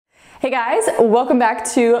Hey guys, welcome back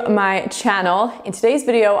to my channel. In today's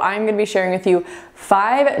video, I'm going to be sharing with you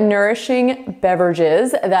 5 nourishing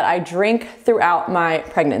beverages that I drink throughout my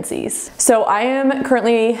pregnancies. So I am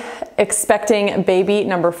currently expecting baby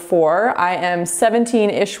number 4. I am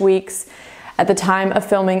 17-ish weeks at the time of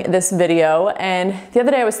filming this video. And the other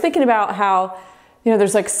day I was thinking about how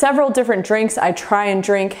there's like several different drinks I try and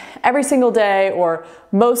drink every single day or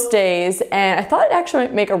most days, and I thought it actually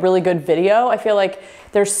might make a really good video. I feel like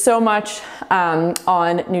there's so much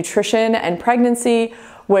on nutrition and pregnancy,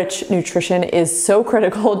 which nutrition is so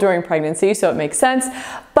critical during pregnancy, so it makes sense.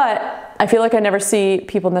 But I feel like I never see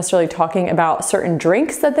people necessarily talking about certain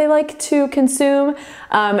drinks that they like to consume,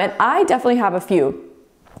 and I definitely have a few.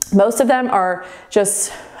 Most of them are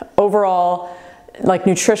just overall like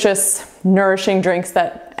nutritious, nourishing drinks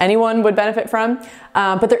that anyone would benefit from.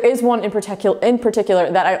 But there is one in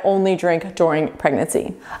particular that I only drink during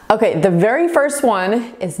pregnancy. Okay, the very first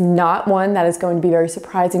one is not one that is going to be very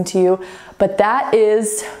surprising to you, but that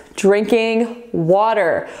is drinking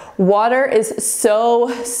water. Water is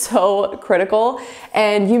so critical,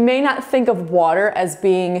 and you may not think of water as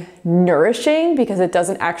being nourishing because it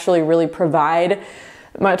doesn't actually really provide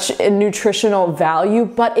much nutritional value,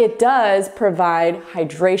 but it does provide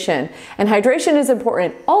hydration. And hydration is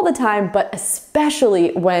important all the time, but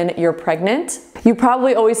especially when you're pregnant. You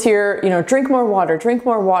probably always hear, drink more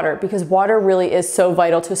water, because water really is so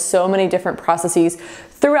vital to so many different processes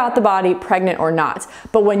throughout the body, pregnant or not.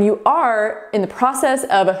 But when you are in the process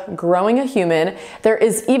of growing a human, there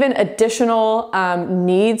is even additional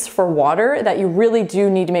needs for water that you really do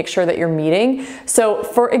need to make sure that you're meeting. So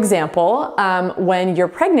for example, when you're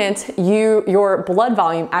pregnant, your blood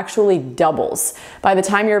volume actually doubles. By the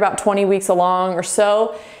time you're about 20 weeks along or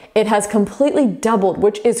so, it has completely doubled,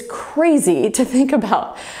 which is crazy to think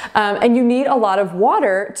about. And you need a lot of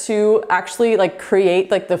water to actually create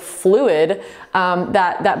the fluid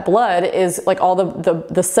that blood is all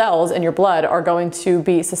the cells in your blood are going to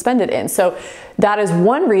be suspended in. So that is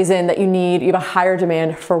one reason that you have a higher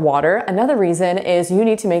demand for water. Another reason is you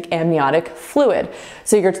need to make amniotic fluid.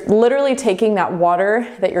 So you're literally taking that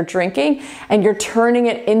water that you're drinking and you're turning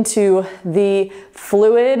it into the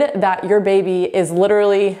fluid that your baby is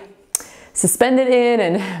literally suspended in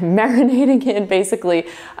and marinating in basically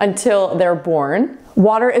until they're born.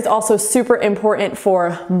 Water is also super important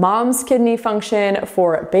for mom's kidney function,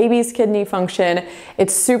 for baby's kidney function.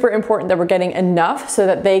 It's super important that we're getting enough so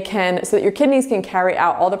that your kidneys can carry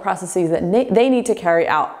out all the processes that they need to carry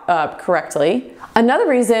out correctly. Another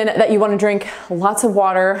reason that you want to drink lots of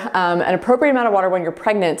water, an appropriate amount of water when you're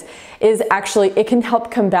pregnant, is actually it can help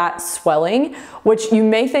combat swelling, which you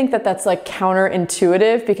may think that that's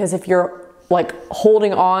counterintuitive, because if you're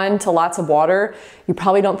holding on to lots of water, you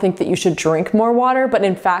probably don't think that you should drink more water, but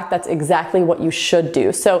in fact, that's exactly what you should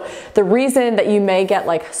do. So the reason that you may get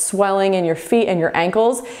swelling in your feet and your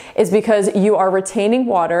ankles is because you are retaining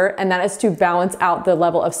water, and that is to balance out the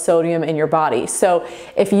level of sodium in your body. So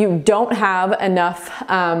if you don't have enough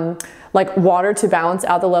water to balance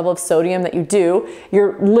out the level of sodium that you do,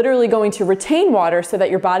 you're literally going to retain water so that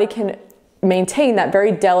your body can maintain that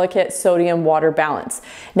very delicate sodium water balance.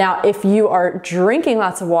 Now, if you are drinking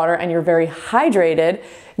lots of water and you're very hydrated,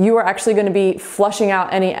 you are actually going to be flushing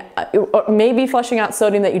out maybe flushing out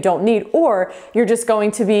sodium that you don't need, or you're just going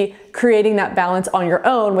to be creating that balance on your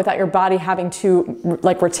own without your body having to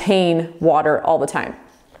retain water all the time.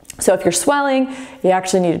 So if you're swelling, you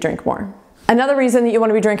actually need to drink more. Another reason that you want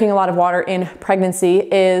to be drinking a lot of water in pregnancy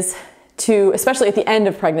is especially at the end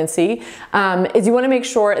of pregnancy, is you want to make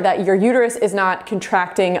sure that your uterus is not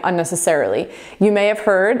contracting unnecessarily. You may have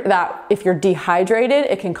heard that if you're dehydrated,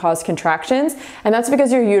 it can cause contractions, and that's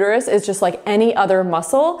because your uterus is just like any other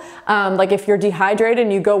muscle. If you're dehydrated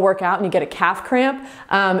and you go work out and you get a calf cramp,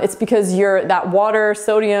 it's because that water,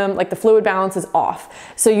 sodium, the fluid balance is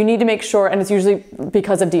off. So you need to make sure, and it's usually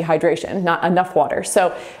because of dehydration, not enough water.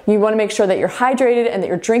 So you want to make sure that you're hydrated and that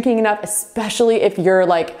you're drinking enough, especially if you're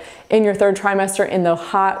in your 3rd trimester in the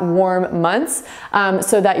hot, warm months,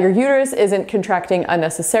 so that your uterus isn't contracting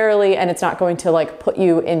unnecessarily and it's not going to put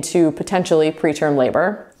you into potentially preterm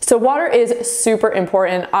labor. So water is super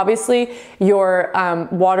important. Obviously, your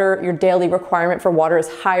daily requirement for water is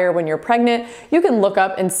higher when you're pregnant. You can look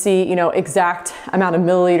up and see, exact amount of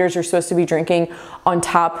milliliters you're supposed to be drinking on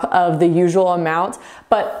top of the usual amount.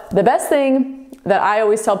 But the best thing that I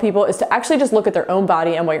always tell people is to actually just look at their own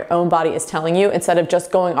body and what your own body is telling you, instead of just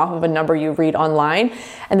going off of a number you read online.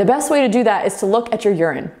 And the best way to do that is to look at your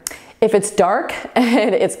urine. If it's dark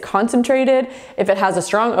and it's concentrated, if it has a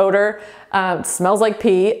strong odor, smells like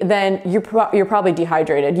pee, then you're probably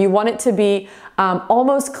dehydrated. You want it to be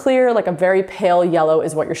almost clear, like a very pale yellow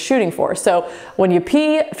is what you're shooting for. So when you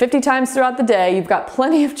pee 50 times throughout the day, you've got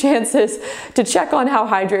plenty of chances to check on how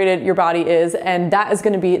hydrated your body is, and that is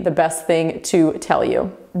going to be the best thing to tell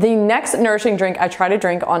you. The next nourishing drink I try to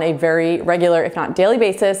drink on a very regular, if not daily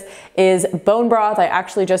basis, is bone broth. I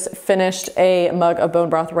actually just finished a mug of bone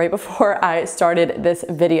broth right before I started this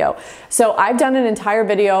video. So I've done an entire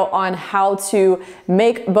video on how to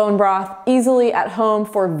make bone broth easily at home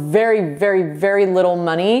for very, very, very little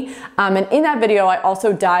money. And in that video, I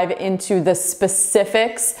also dive into the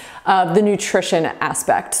specifics of the nutrition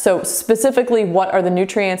aspect. So specifically, what are the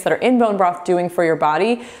nutrients that are in bone broth doing for your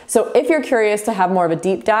body? So if you're curious to have more of a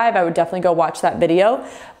deep dive, I would definitely go watch that video.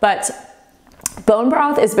 But bone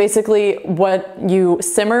broth is basically what you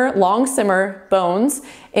simmer, long simmer bones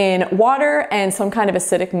in water and some kind of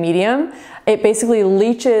acidic medium. It basically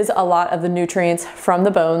leaches a lot of the nutrients from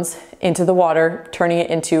the bones into the water, turning it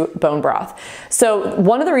into bone broth. So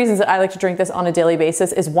one of the reasons that I like to drink this on a daily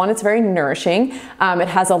basis is, one, it's very nourishing. It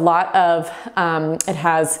has a lot of, it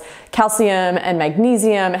has calcium and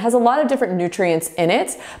magnesium. It has a lot of different nutrients in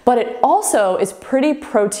it, but it also is pretty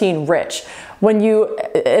protein rich.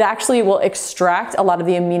 It actually will extract a lot of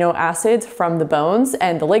the amino acids from the bones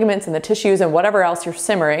and the ligaments and the tissues and whatever else you're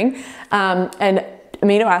simmering. And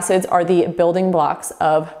amino acids are the building blocks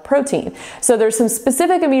of protein. So there's some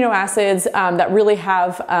specific amino acids that really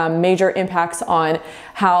have major impacts on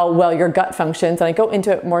how well your gut functions. And I go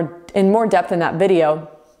into it in more depth in that video.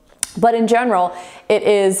 But in general, it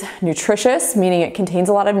is nutritious, meaning it contains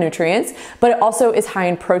a lot of nutrients, but it also is high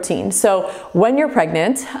in protein. So when you're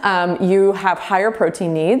pregnant, you have higher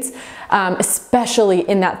protein needs, especially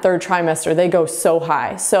in that third trimester. They go so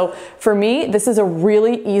high. So for me, this is a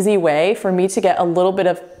really easy way for me to get a little bit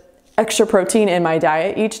of extra protein in my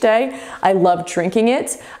diet each day. I love drinking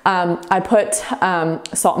it. I put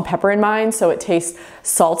salt and pepper in mine so it tastes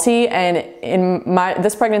salty, and in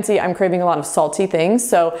this pregnancy I'm craving a lot of salty things.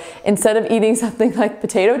 So instead of eating something like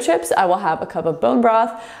potato chips, I will have a cup of bone broth.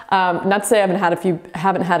 Not to say I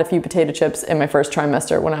haven't had a few potato chips in my first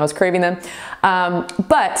trimester when I was craving them,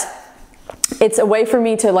 but it's a way for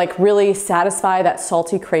me to like really satisfy that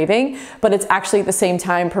salty craving, but it's actually at the same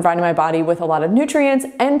time providing my body with a lot of nutrients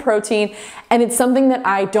and protein. And it's something that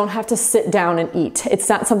I don't have to sit down and eat. It's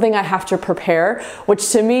not something I have to prepare, which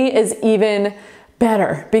to me is even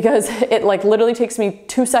better because it like literally takes me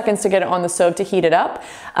 2 seconds to get it on the stove to heat it up.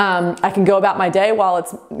 I can go about my day while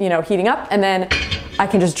it's, heating up, and then I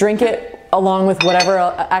can just drink it along with whatever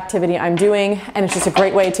activity I'm doing. And it's just a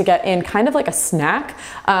great way to get in kind of like a snack,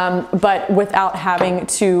 but without having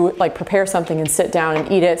to like prepare something and sit down and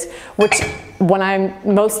eat it, which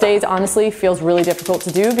most days honestly feels really difficult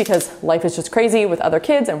to do because life is just crazy with other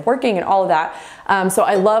kids and working and all of that. So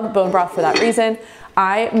I love bone broth for that reason.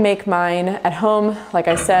 I make mine at home, like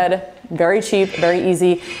I said, very cheap, very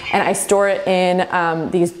easy, and I store it in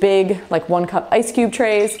these big like 1 cup ice cube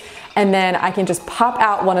trays, and then I can just pop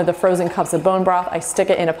out one of the frozen cups of bone broth. I stick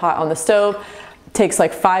it in a pot on the stove. It takes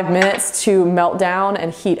like 5 minutes to melt down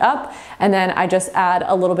and heat up, and then I just add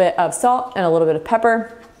a little bit of salt and a little bit of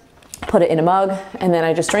pepper, put it in a mug, and then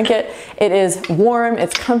I just drink it. It is warm,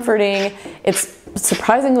 it's comforting, it's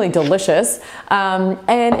surprisingly delicious,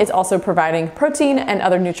 and it's also providing protein and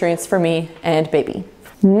other nutrients for me and baby.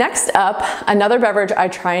 Next up, another beverage I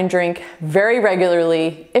try and drink very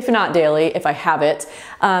regularly, if not daily, if I have it,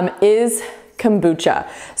 is kombucha.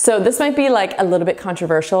 So this might be like a little bit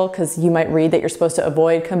controversial because you might read that you're supposed to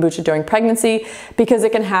avoid kombucha during pregnancy because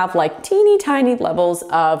it can have like teeny tiny levels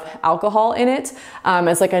of alcohol in it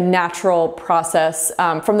as like a natural process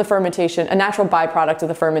from the fermentation, a natural byproduct of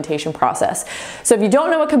the fermentation process. So if you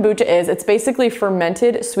don't know what kombucha is, it's basically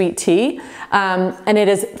fermented sweet tea, and it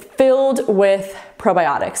is filled with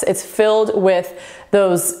probiotics. It's filled with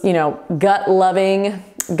those, gut-loving,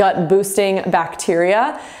 gut-boosting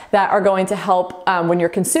bacteria that are going to help, when you're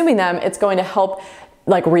consuming them, it's going to help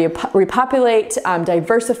like repopulate,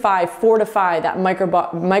 diversify, fortify that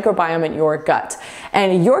microbiome in your gut.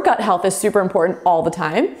 And your gut health is super important all the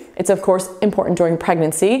time. It's of course important during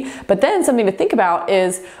pregnancy, but then something to think about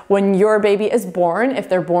is when your baby is born, if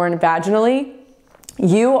they're born vaginally,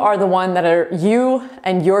 you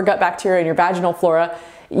and your gut bacteria and your vaginal flora,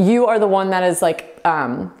 you are the one that is like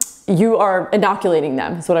you are inoculating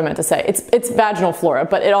them, is what I meant to say. It's vaginal flora,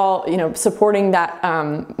 but it all, supporting that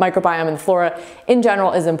microbiome and flora in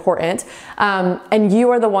general is important. And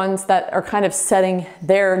you are the ones that are kind of setting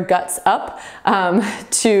their guts up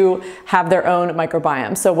to have their own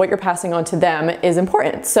microbiome. So what you're passing on to them is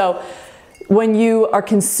important. So when you are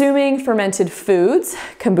consuming fermented foods,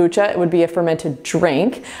 kombucha, it would be a fermented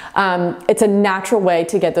drink. It's a natural way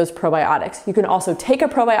to get those probiotics. You can also take a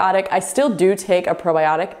probiotic. I still do take a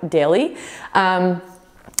probiotic daily,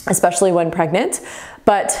 especially when pregnant,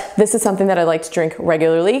 but this is something that I like to drink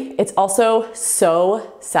regularly. It's also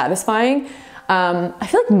so satisfying. I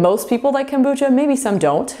feel like most people like kombucha, maybe some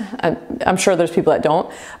don't. I'm sure there's people that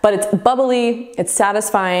don't, but it's bubbly, it's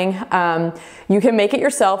satisfying. You can make it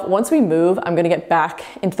yourself. Once we move, I'm gonna get back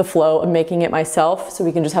into the flow of making it myself so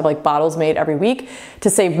we can just have like bottles made every week to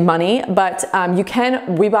save money. But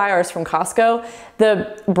we buy ours from Costco.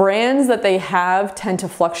 The brands that they have tend to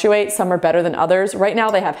fluctuate. Some are better than others. Right now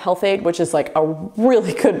they have Health Aid, which is like a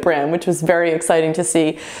really good brand, which was very exciting to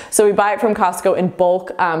see. So we buy it from Costco in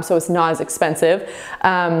bulk, so it's not as expensive.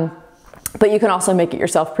 But you can also make it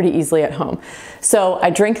yourself pretty easily at home. So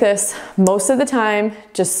I drink this most of the time,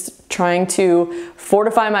 just trying to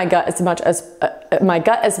fortify my gut as much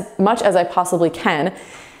as I possibly can.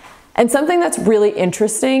 And something that's really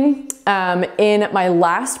interesting, in my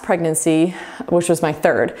last pregnancy, which was my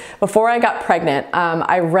third, before I got pregnant,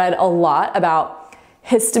 I read a lot about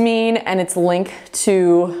histamine and its link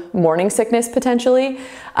to morning sickness potentially.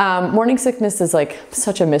 Morning sickness is like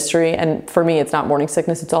such a mystery, and for me it's not morning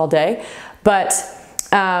sickness, it's all day. But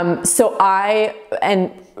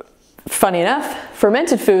funny enough,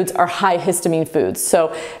 fermented foods are high histamine foods.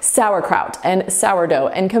 So sauerkraut and sourdough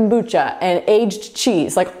and kombucha and aged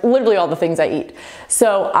cheese, like literally all the things I eat.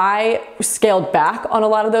 So I scaled back on a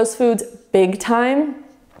lot of those foods big time.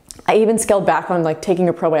 I even scaled back on like taking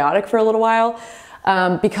a probiotic for a little while.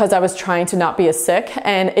 Because I was trying to not be as sick,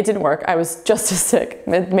 and it didn't work. I was just as sick.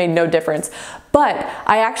 It made no difference. But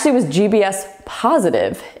I actually was GBS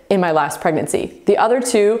positive in my last pregnancy. The other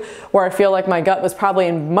two, where I feel like my gut was probably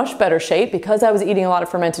in much better shape because I was eating a lot of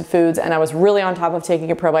fermented foods and I was really on top of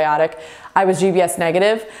taking a probiotic, I was GBS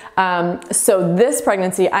negative. So this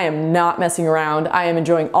pregnancy, I am not messing around. I am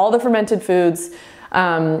enjoying all the fermented foods,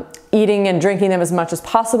 eating and drinking them as much as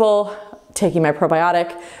possible, taking my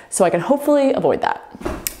probiotic, so I can hopefully avoid that.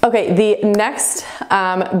 Okay, the next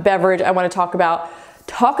beverage I want to talk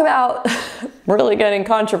about, really getting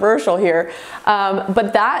controversial here,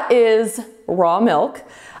 but that is raw milk.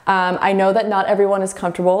 I know that not everyone is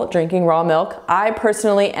comfortable drinking raw milk. I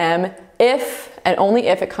personally am, if and only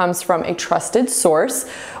if it comes from a trusted source.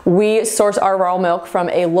 We source our raw milk from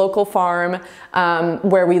a local farm.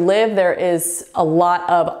 Where we live, there is a lot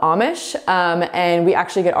of Amish, and we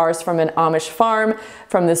actually get ours from an Amish farm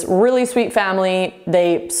from this really sweet family.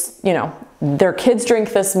 They, their kids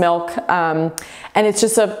drink this milk, and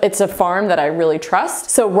it's a farm that I really trust.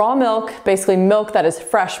 So raw milk, basically milk that is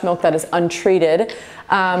fresh, milk that is untreated,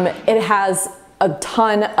 it has a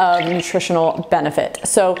ton of nutritional benefit.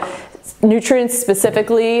 So nutrients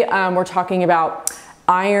specifically, we're talking about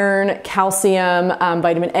iron, calcium,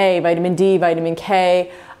 vitamin A, vitamin D, vitamin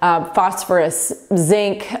K, phosphorus,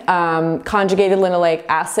 zinc, conjugated linoleic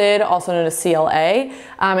acid, also known as CLA,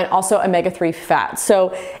 and also omega-3 fat.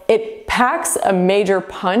 So it packs a major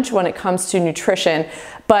punch when it comes to nutrition.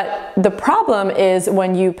 But the problem is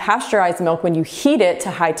when you pasteurize milk, when you heat it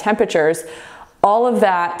to high temperatures, all of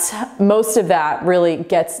that, most of that really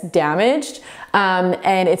gets damaged,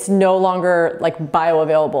 and it's no longer like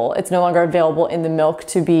bioavailable. It's no longer available in the milk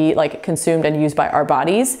to be like consumed and used by our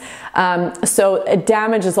bodies. So it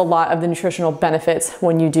damages a lot of the nutritional benefits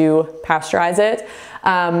when you do pasteurize it.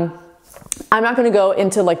 I'm not going to go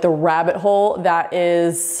into like the rabbit hole that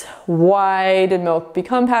is why did milk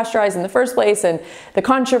become pasteurized in the first place and the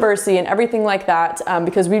controversy and everything like that,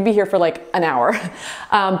 because we'd be here for like an hour.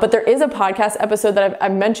 But there is a podcast episode that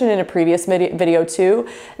I've mentioned in a previous video too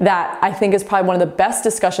that I think is probably one of the best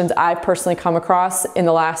discussions I've personally come across in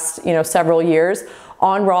the last several years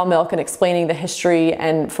on raw milk and explaining the history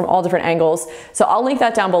and from all different angles. So I'll link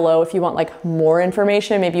that down below if you want like more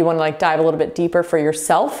information. Maybe you want to like dive a little bit deeper for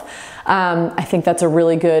yourself. I think that's a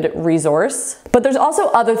really good resource. But there's also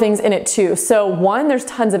other things in it too. So one, there's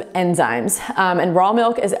tons of enzymes, and raw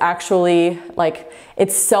milk is actually like,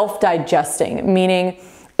 it's self-digesting, meaning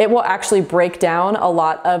it will actually break down a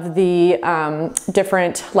lot of the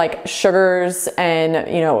different like sugars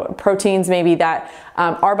and proteins maybe that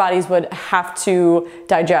our bodies would have to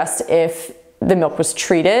digest if the milk was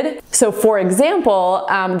treated. So for example,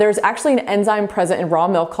 there's actually an enzyme present in raw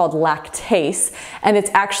milk called lactase, and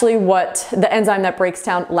it's actually the enzyme that breaks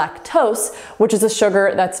down lactose, which is a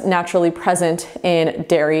sugar that's naturally present in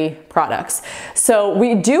dairy products. So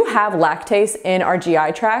we do have lactase in our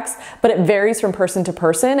GI tracts, but it varies from person to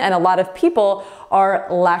person, and a lot of people are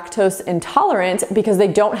lactose intolerant because they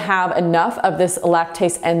don't have enough of this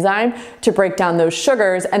lactase enzyme to break down those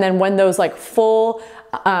sugars. And then when those like full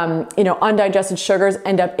undigested sugars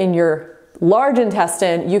end up in your large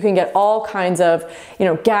intestine, you can get all kinds of,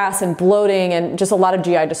 gas and bloating and just a lot of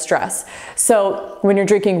GI distress. So when you're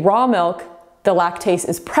drinking raw milk, the lactase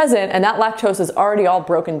is present, and that lactose is already all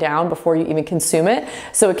broken down before you even consume it.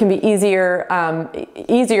 So it can be easier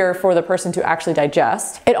for the person to actually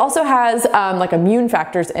digest. It also has like immune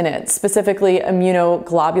factors in it, specifically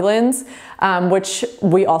immunoglobulins, which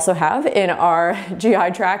we also have in our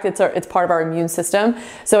GI tract. It's part of our immune system.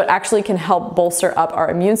 So it actually can help bolster up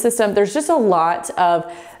our immune system. There's just a lot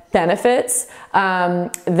of benefits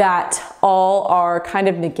that all are kind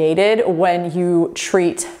of negated when you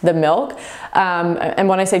treat the milk. And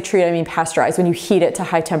when I say treat, I mean pasteurize, when you heat it to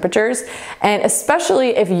high temperatures. And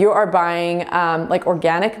especially if you are buying like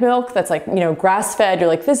organic milk that's like, grass-fed, you're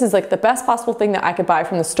like, this is like the best possible thing that I could buy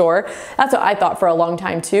from the store. That's what I thought for a long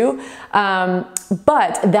time too.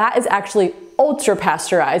 But that is actually ultra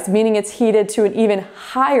pasteurized, meaning it's heated to an even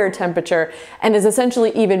higher temperature and is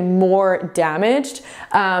essentially even more damaged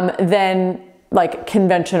than like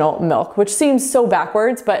conventional milk, which seems so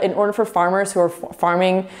backwards. But in order for farmers who are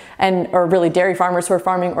farming or really dairy farmers who are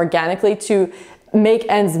farming organically to make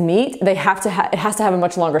ends meet, it has to have a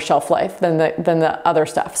much longer shelf life than the other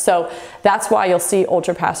stuff. So that's why you'll see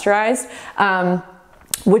ultra pasteurized.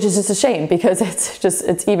 Which is just a shame because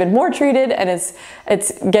it's even more treated and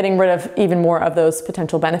it's getting rid of even more of those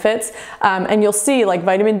potential benefits. And you'll see like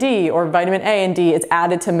vitamin D or vitamin A and D is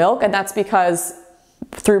added to milk, and that's because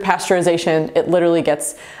through pasteurization, it literally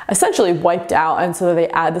gets essentially wiped out, and so they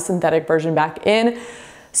add the synthetic version back in.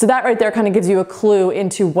 So that right there kind of gives you a clue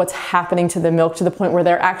into what's happening to the milk, to the point where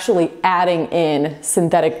they're actually adding in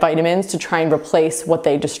synthetic vitamins to try and replace what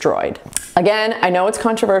they destroyed. Again, I know it's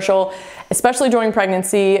controversial, especially during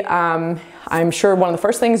pregnancy. I'm sure one of the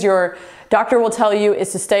first things your doctor will tell you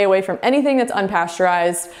is to stay away from anything that's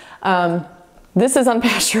unpasteurized. This is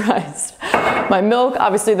unpasteurized. My milk,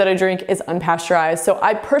 obviously, that I drink is unpasteurized. So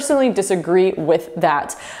I personally disagree with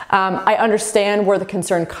that. I understand where the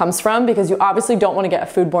concern comes from, because you obviously don't want to get a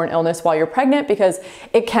foodborne illness while you're pregnant, because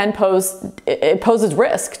it poses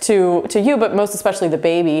risk to you, but most especially the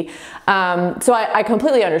baby. So I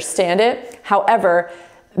completely understand it. However,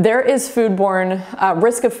 there is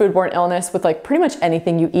risk of foodborne illness with like pretty much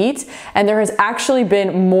anything you eat. And there has actually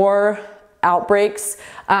been more outbreaks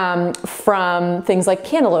from things like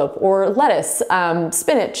cantaloupe or lettuce,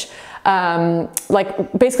 spinach,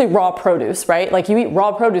 like basically raw produce, right? Like you eat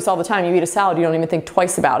raw produce all the time. You eat a salad, you don't even think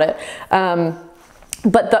twice about it.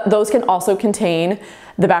 But those can also contain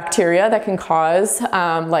the bacteria that can cause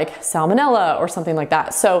like salmonella or something like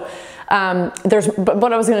that. So but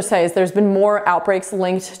what I was going to say is there's been more outbreaks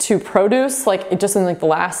linked to produce, like just in like the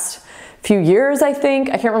last few years, I think.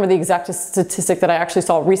 I can't remember the exact statistic that I actually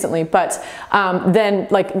saw recently, but then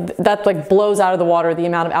like that like blows out of the water the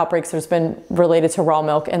amount of outbreaks there's been related to raw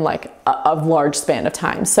milk in like a large span of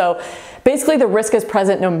time. So basically the risk is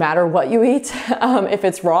present no matter what you eat. If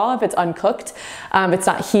it's raw, if it's uncooked, it's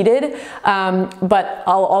not heated, but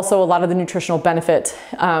also a lot of the nutritional benefit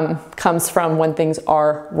comes from when things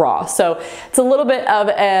are raw. So it's a little bit of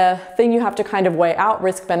a thing you have to kind of weigh out,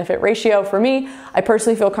 risk-benefit ratio. For me, I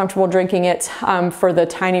personally feel comfortable drinking it for the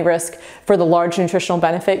tiny risk, for the large nutritional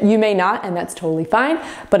benefit. You may not, and that's totally fine,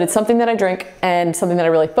 but it's something that I drink and something that I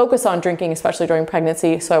really focus on drinking, especially during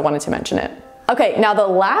pregnancy, so I wanted to mention it. Okay, now the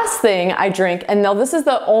last thing I drink, and now this is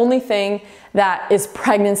the only thing that is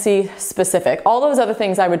pregnancy specific. All those other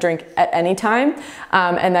things I would drink at any time,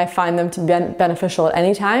 and I find them to be beneficial at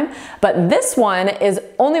any time. But this one is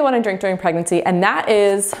only one I drink during pregnancy, and that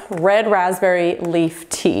is red raspberry leaf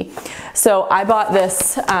tea. So I bought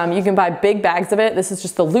this, you can buy big bags of it. This is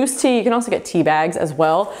just the loose tea. You can also get tea bags as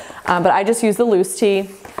well, but I just use the loose tea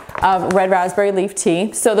of red raspberry leaf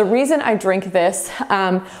tea. So the reason I drink this,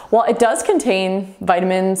 while it does contain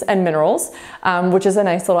vitamins and minerals, which is a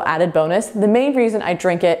nice little added bonus, the main reason I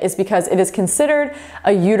drink it is because it is considered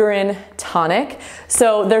a uterine tonic.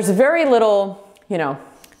 So there's very little,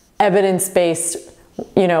 evidence-based,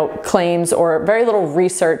 claims, or very little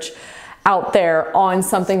research out there on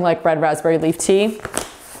something like red raspberry leaf tea,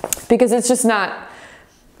 because it's just not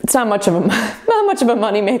it's not much of a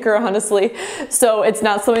money maker, honestly. So it's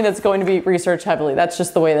not something that's going to be researched heavily. That's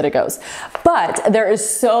just the way that it goes. But there is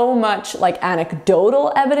so much like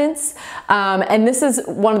anecdotal evidence. And this is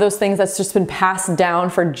one of those things that's just been passed down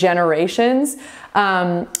for generations,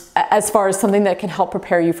 as far as something that can help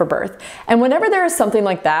prepare you for birth. And whenever there is something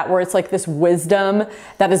like that, where it's like this wisdom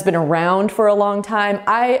that has been around for a long time,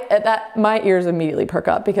 my ears immediately perk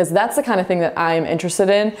up, because that's the kind of thing that I'm interested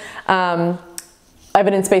in.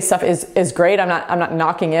 Evidence-based stuff is great. I'm not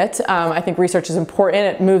knocking it. I think research is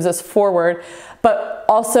important. It moves us forward, but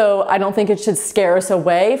also I don't think it should scare us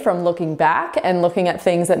away from looking back and looking at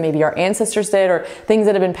things that maybe our ancestors did, or things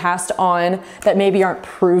that have been passed on that maybe aren't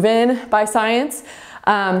proven by science.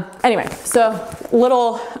 Anyway, so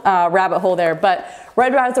little rabbit hole there, but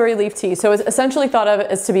red raspberry leaf tea. So it's essentially thought of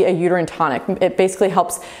as to be a uterine tonic. It basically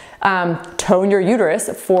helps tone your uterus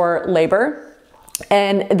for labor,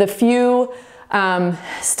 and the few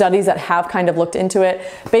studies that have kind of looked into it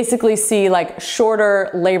basically see like shorter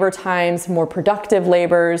labor times, more productive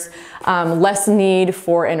labors, less need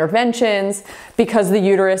for interventions, because the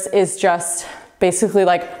uterus is just basically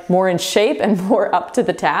like more in shape and more up to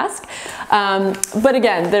the task. But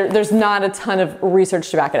again, there's not a ton of research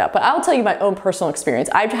to back it up, but I'll tell you my own personal experience.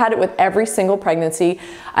 I've had it with every single pregnancy.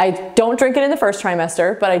 I don't drink it in the first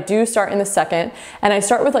trimester, but I do start in the second, and I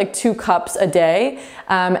start with like 2 cups a day.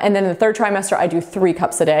 And then in the third trimester, I do 3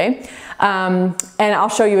 cups a day. And I'll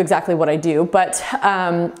show you exactly what I do. But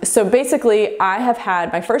so basically I have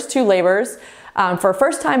had my first 2 labors. For a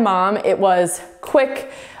first-time mom, it was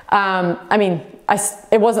quick. I mean,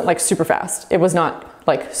 it wasn't like super fast. It was not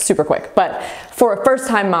like super quick, but for a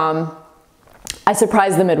first-time mom, I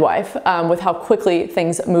surprised the midwife with how quickly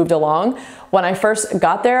things moved along. When I first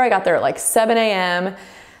got there, I got there at like 7 a.m.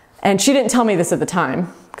 and she didn't tell me this at the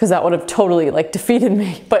time, because that would have totally like defeated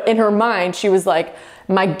me. But in her mind, she was like,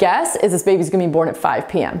 my guess is this baby's gonna be born at 5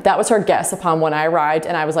 p.m. That was her guess upon when I arrived,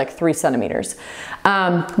 and I was like 3 centimeters.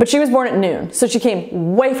 But she was born at noon, so she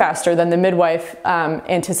came way faster than the midwife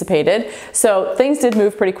anticipated. So things did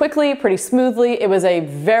move pretty quickly, pretty smoothly. It was a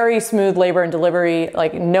very smooth labor and delivery,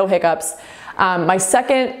 like no hiccups. My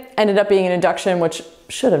second ended up being an induction, which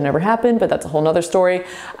should have never happened, but that's a whole nother story.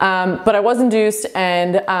 But I was induced,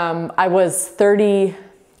 and I was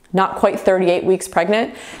not quite 38 weeks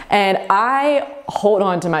pregnant, and I hold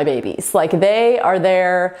on to my babies. Like, they are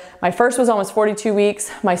there. My first was almost 42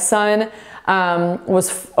 weeks. My son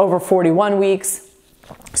was over 41 weeks.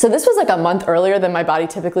 So this was like a month earlier than my body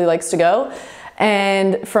typically likes to go.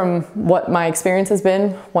 And from what my experience has been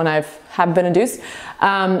when have been induced.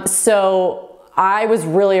 So I was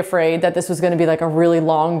really afraid that this was going to be like a really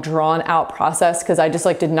long, drawn out process, because I just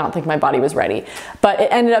like did not think my body was ready. But it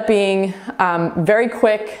ended up being very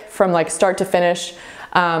quick from like start to finish.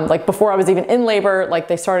 Like before I was even in labor, like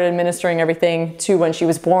they started administering everything to when she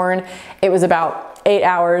was born. It was about 8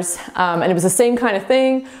 hours. And it was the same kind of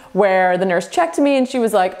thing where the nurse checked me and she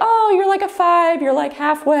was like, oh, you're like a 5, you're like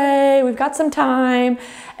halfway, we've got some time.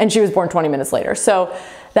 And she was born 20 minutes later. So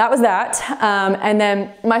that was that. And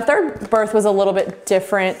then my third birth was a little bit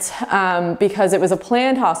different because it was a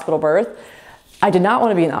planned hospital birth. I did not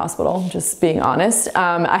want to be in the hospital, just being honest.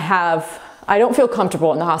 I don't feel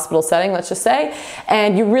comfortable in the hospital setting, let's just say.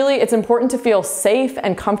 And it's important to feel safe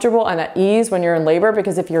and comfortable and at ease when you're in labor,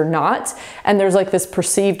 because if you're not, and there's like this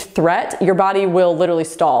perceived threat, your body will literally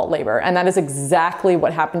stall labor. And that is exactly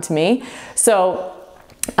what happened to me. So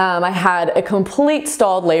I had a complete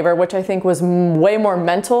stalled labor, which I think was way more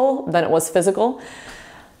mental than it was physical.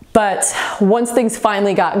 But once things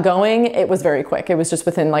finally got going, it was very quick. It was just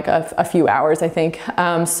within like a few hours, I think.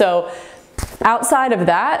 So outside of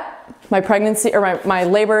that, my pregnancy or my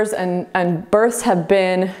labors and births have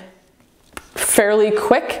been fairly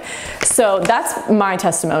quick. So that's my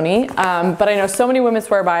testimony. But I know so many women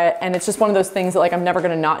swear by it, and it's just one of those things that like I'm never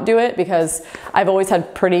gonna not do it, because I've always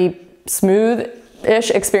had pretty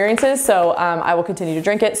smooth-ish experiences. So I will continue to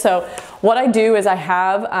drink it. So what I do is I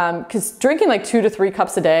have, because drinking like 2 to 3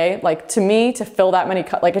 cups a day, like to me, to fill that many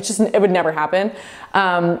cups, like it would never happen.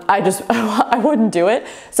 I wouldn't do it.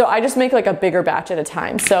 So I just make like a bigger batch at a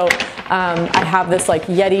time. So I have this like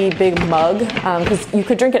Yeti big mug, because you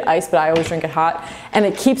could drink it iced, but I always drink it hot, and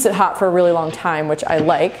it keeps it hot for a really long time, which I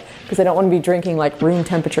like, because I don't want to be drinking like room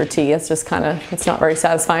temperature tea. It's just it's not very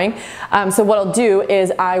satisfying. So what I'll do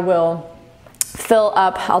is I will fill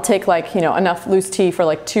up, I'll take like, enough loose tea for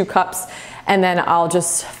like 2 cups, and then I'll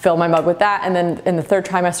just fill my mug with that. And then in the third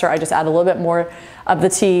trimester, I just add a little bit more of the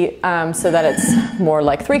tea so that it's more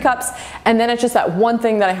like 3 cups. And then it's just that one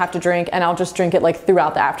thing that I have to drink, and I'll just drink it like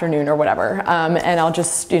throughout the afternoon or whatever. And I'll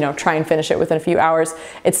just, you know, try and finish it within a few hours.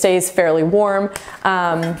 It stays fairly warm.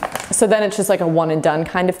 So then it's just like a one and done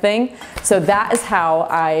kind of thing. So that is how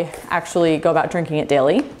I actually go about drinking it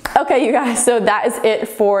daily. Okay, you guys, so that is it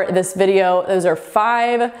for this video. Those are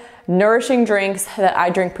 5 nourishing drinks that I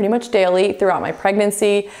drink pretty much daily throughout my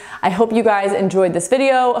pregnancy. I hope you guys enjoyed this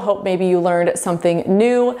video. I hope maybe you learned something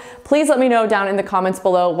new. Please let me know down in the comments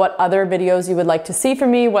below what other videos you would like to see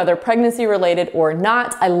from me, whether pregnancy related or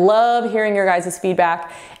not. I love hearing your guys'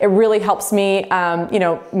 feedback. It really helps me, you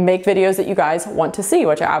know, make videos that you guys want to see,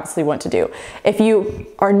 which I obviously want to do. If you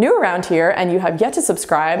are new around here and you have yet to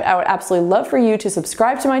subscribe, I would absolutely love for you to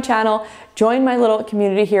subscribe to my channel, join my little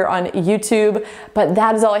community here on YouTube. But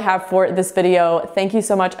that is all I have for this video. Thank you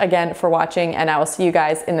so much again for watching, and I will see you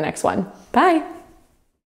guys in the next one. Bye.